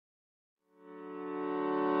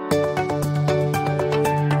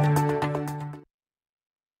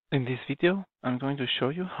video, I'm going to show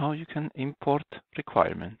you how you can import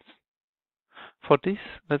requirements. For this,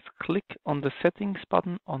 let's click on the Settings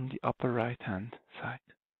button on the upper right-hand side.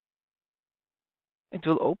 It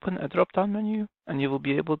will open a drop-down menu, and you will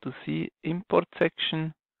be able to see Import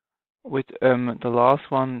section with the last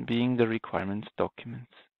one being the requirements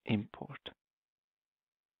documents import.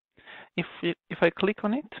 If I click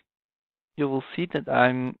on it, you will see that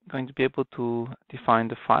I'm going to be able to define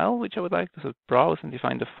the file which I would like to browse and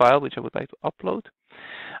define the file which I would like to upload.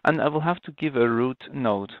 And I will have to give a root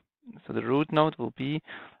node. So the root node will be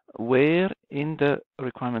where in the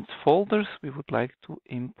requirements folders we would like to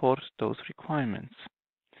import those requirements.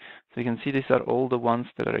 So you can see these are all the ones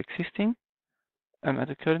that are existing at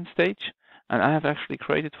the current stage. And I have actually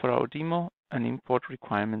created for our demo an import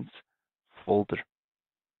requirements folder.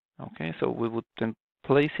 Okay, so we would then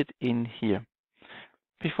place it in here.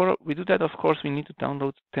 Before we do that, of course, we need to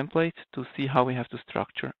download the template to see how we have to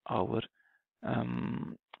structure our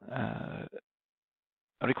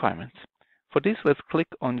requirements. For this, let's click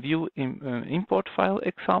on View Import File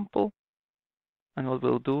Example. And what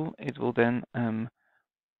we'll do, it will then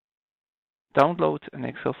download an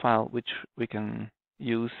Excel file which we can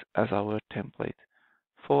use as our template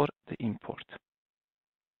for the import.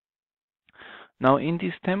 Now, in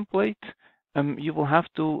this template, you will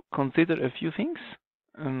have to consider a few things,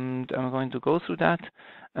 and I'm going to go through that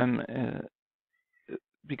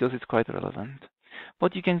because it's quite relevant.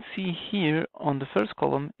 What you can see here on the first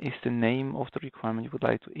column is the name of the requirement you would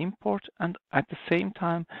like to import, and at the same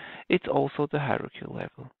time, it's also the hierarchy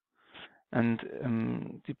level.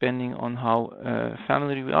 And depending on how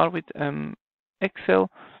familiar we are with Excel,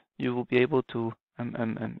 you will be able to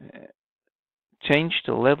change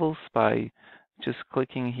the levels by just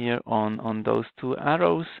clicking here on those two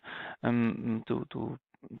arrows to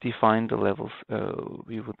define the levels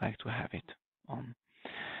we would like to have it on.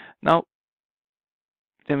 Now,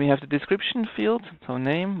 then we have the description field, so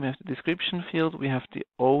name, we have the description field, we have the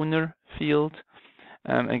owner field.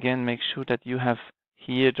 Again, make sure that you have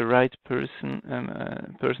here the right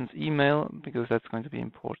person's email, because that's going to be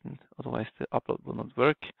important, otherwise the upload will not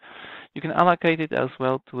work. You can allocate it as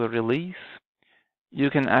well to a release. You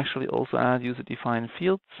can actually also add user-defined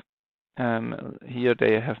fields. Here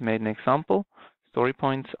they have made an example, story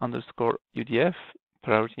points underscore UDF,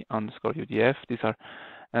 priority underscore UDF. These are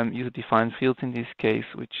user-defined fields in this case,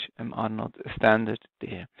 which are not standard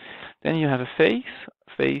there. Then you have a face.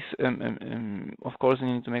 Of course, you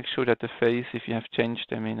need to make sure that the face, if you have changed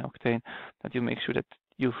them in Octane, that you make sure that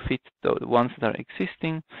you fit the ones that are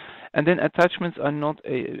existing. And then attachments are not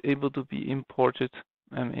able to be imported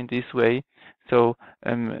in this way. So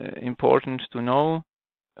important to know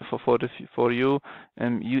for you,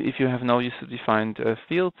 if you have no user-defined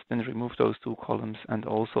fields, then remove those two columns, and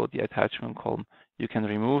also the attachment column you can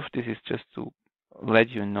remove. This is just to let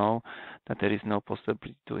you know that there is no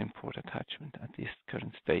possibility to import attachment at this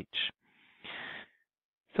current stage.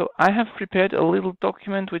 So I have prepared a little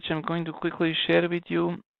document which I'm going to quickly share with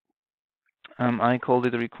you. I called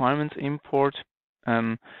it requirements import.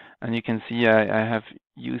 And you can see I have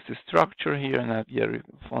used the structure here, and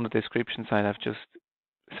on the description side I've just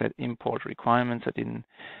said import requirements. I didn't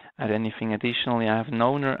add anything additionally. I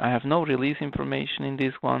have no release information in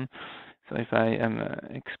this one. So if I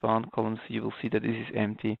expand column C, you will see that this is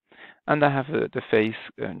empty, and I have the face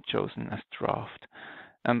chosen as draft.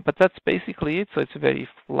 But that's basically it. So it's very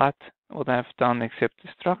flat what I've done, except the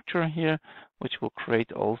structure here, which will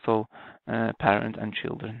create also parent and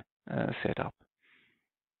children setup.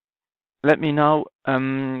 Let me now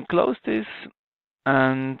close this,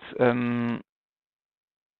 and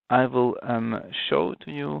I will show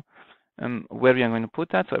to you where we are going to put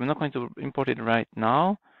that. So I'm not going to import it right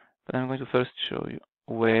now, but I'm going to first show you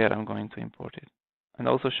where I'm going to import it, and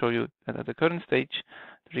also show you that at the current stage,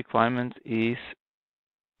 the requirement is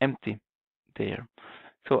empty there.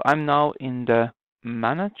 So I'm now in the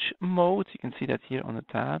manage mode. You can see that here on the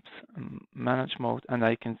tabs, manage mode, and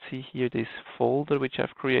I can see here this folder which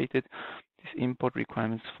I've created, this import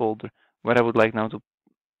requirements folder, where I would like now to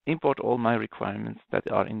import all my requirements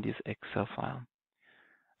that are in this Excel file.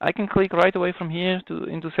 I can click right away from here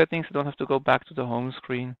into settings. I don't have to go back to the home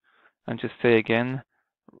screen, and just say again,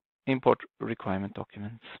 import requirement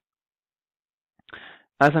documents.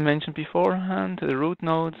 As I mentioned beforehand, the root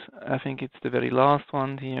node, I think it's the very last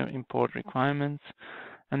one here, import requirements.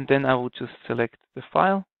 And then I will just select the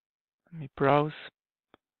file, let me browse,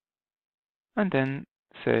 and then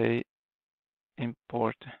say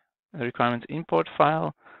import, the requirements import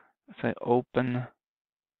file, say open,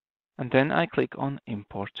 and then I click on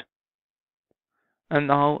import. And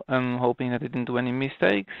now I'm hoping that I didn't do any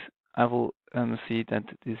mistakes. I will see that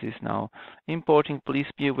this is now importing. Please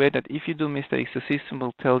be aware that if you do mistakes, the system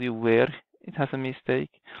will tell you where it has a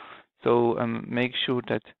mistake. So make sure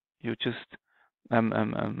that you just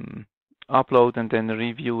upload and then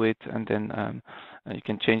review it, and then you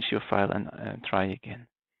can change your file and try again.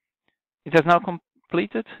 It has now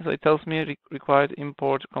completed, so it tells me required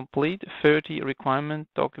import complete, 30 requirement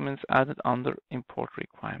documents added under import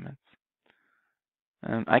requirements.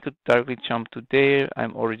 I could directly jump to there.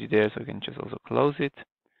 I'm already there, so I can just also close it.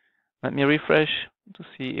 Let me refresh to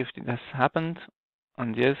see if it has happened.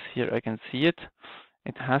 And yes, here I can see it.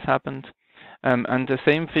 It has happened. And the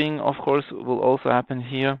same thing, of course, will also happen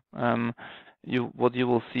here. What you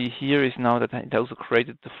will see here is now that it also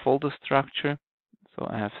created the folder structure. So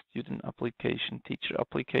I have student application, teacher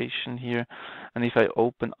application here. And if I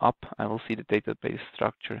open up, I will see the database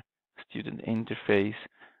structure, student interface,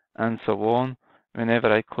 and so on.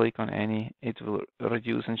 Whenever I click on any, it will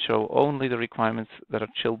reduce and show only the requirements that are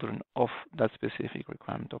children of that specific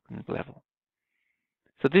requirement document level.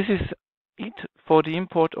 So this is it for the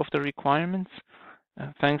import of the requirements.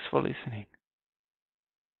 Thanks for listening.